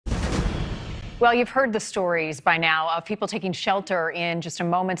Well, you've heard the stories by now of people taking shelter in just a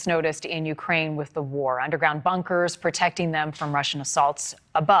moment's notice in Ukraine with the war. Underground bunkers protecting them from Russian assaults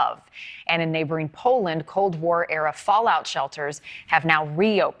above. And in neighboring Poland, Cold War-era fallout shelters have now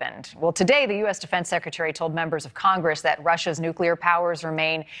reopened. Well, today, the U.S. Defense Secretary told members of Congress that Russia's nuclear powers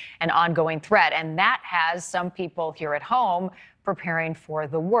remain an ongoing threat, and that has some people here at home preparing for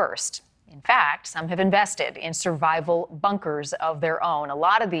the worst. In fact, some have invested in survival bunkers of their own. A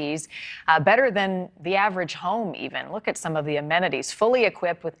lot of these better than the average home even. Look at some of the amenities, fully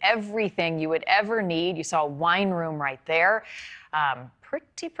equipped with everything you would ever need. You saw a wine room right there.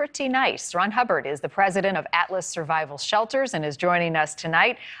 Pretty nice. Ron Hubbard is the president of Atlas Survival Shelters and is joining us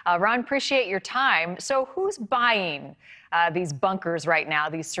tonight. Ron, appreciate your time. So who's buying these bunkers right now,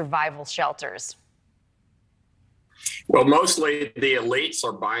 these survival shelters? Well, mostly the elites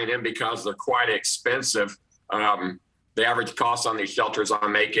are buying them because they're quite expensive. The average cost on these shelters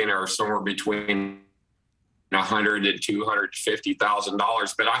I'm making are somewhere between $100,000 and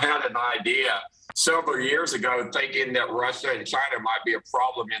 $250,000. But I had an idea several years ago, thinking that Russia and China might be a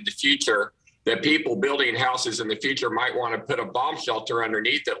problem in the future, that people building houses in the future might want to put a bomb shelter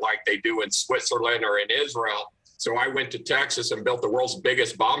underneath it like they do in Switzerland or in Israel. So I went to Texas and built the world's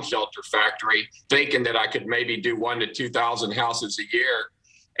biggest bomb shelter factory, thinking that I could maybe do 1,000 to 2,000 houses a year.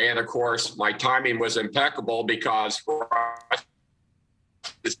 And of course, my timing was impeccable because Russia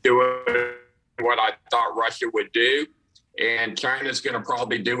is doing what I thought Russia would do. And China's going to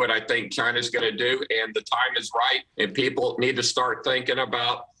probably do what I think China's going to do. And the time is right. And people need to start thinking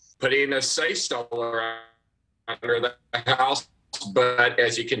about putting a safe cellar under the house. But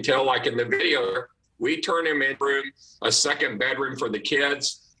as you can tell, like in the video, we turn them into a second bedroom for the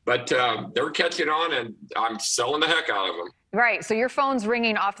kids, but they're catching on, and I'm selling the heck out of them. Right. So your phone's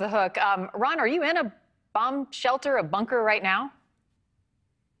ringing off the hook. Ron, are you in a bomb shelter, a bunker right now?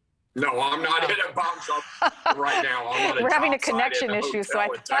 No, I'm not in a bomb shelter right now. I'm on We're having a connection issue, so I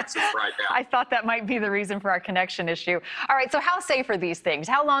thought that might be the reason for our connection issue. All right. So how safe are these things?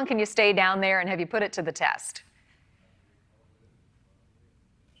 How long can you stay down there, and have you put it to the test?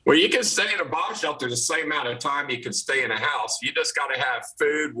 Well, you can stay in a bomb shelter the same amount of time you can stay in a house. You just got to have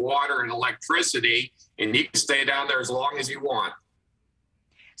food, water, and electricity, and you can stay down there as long as you want.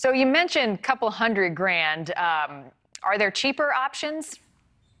 So you mentioned a couple $100,000. Are there cheaper options?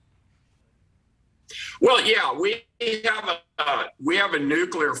 Well, yeah, we have a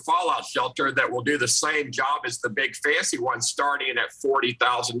nuclear fallout shelter that will do the same job as the big fancy one, starting at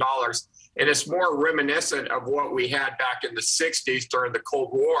 $40,000. And it's more reminiscent of what we had back in the 60s during the Cold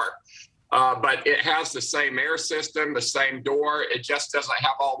War. But it has the same air system, the same door. It just doesn't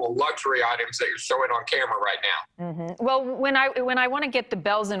have all the luxury items that you're showing on camera right now. Mm-hmm. Well, when I want to get the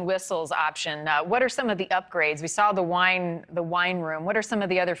bells and whistles option, what are some of the upgrades? We saw the wine room. What are some of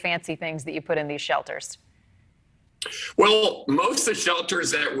the other fancy things that you put in these shelters? Well, most of the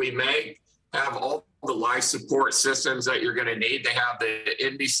shelters that we make have all the life support systems that you're going to need. They have the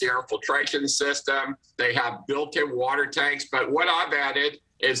NBC air filtration system. They have built-in water tanks. But what I've added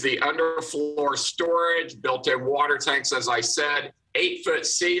is the underfloor storage, built-in water tanks, as I said, 8-foot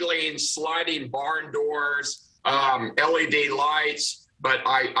ceilings, sliding barn doors, LED lights. But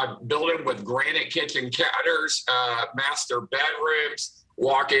I built them with granite kitchen counters, master bedrooms,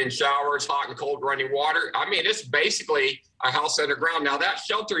 walk-in showers, hot and cold running water. I mean, it's basically a house underground. Now, that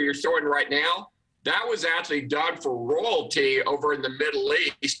shelter you're showing right now, that was actually done for royalty over in the Middle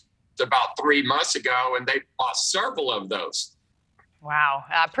East about 3 months ago, and they bought several of those. Wow,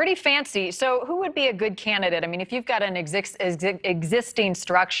 pretty fancy. So who would be a good candidate? I mean, if you've got an existing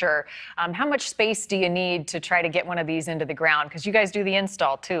structure, how much space do you need to try to get one of these into the ground? Because you guys do the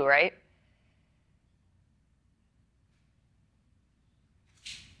install too, right?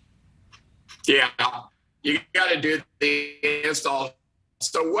 Yeah, you got to do the install.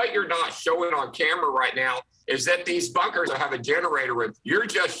 So what you're not showing on camera right now is that these bunkers have a generator room. You're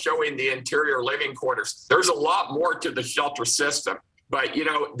just showing the interior living quarters. There's a lot more to the shelter system. But, you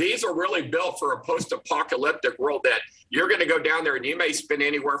know, these are really built for a post-apocalyptic world that you're going to go down there and you may spend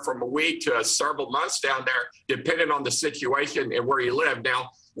anywhere from a week to several months down there, depending on the situation and where you live. Now,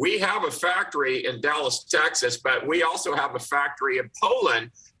 we have a factory in Dallas, Texas, but we also have a factory in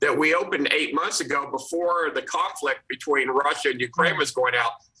Poland that we opened 8 months ago before the conflict between Russia and Ukraine was going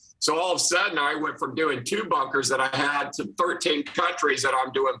out. So all of a sudden, I went from doing 2 bunkers that I had to 13 countries that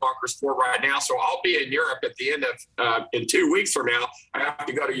I'm doing bunkers for right now. So I'll be in Europe at the end of, in 2 weeks from now. I have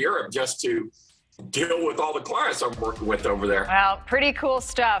to go to Europe just to deal with all the clients I'm working with over there. Well, pretty cool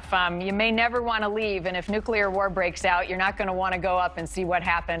stuff. You may never want to leave, and if nuclear war breaks out, you're not going to want to go up and see what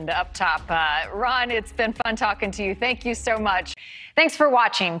happened up top. Ron, it's been fun talking to you. Thank you so much. Thanks for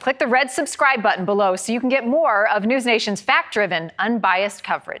watching. Click the red subscribe button below so you can get more of NewsNation's fact-driven, unbiased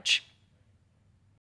coverage.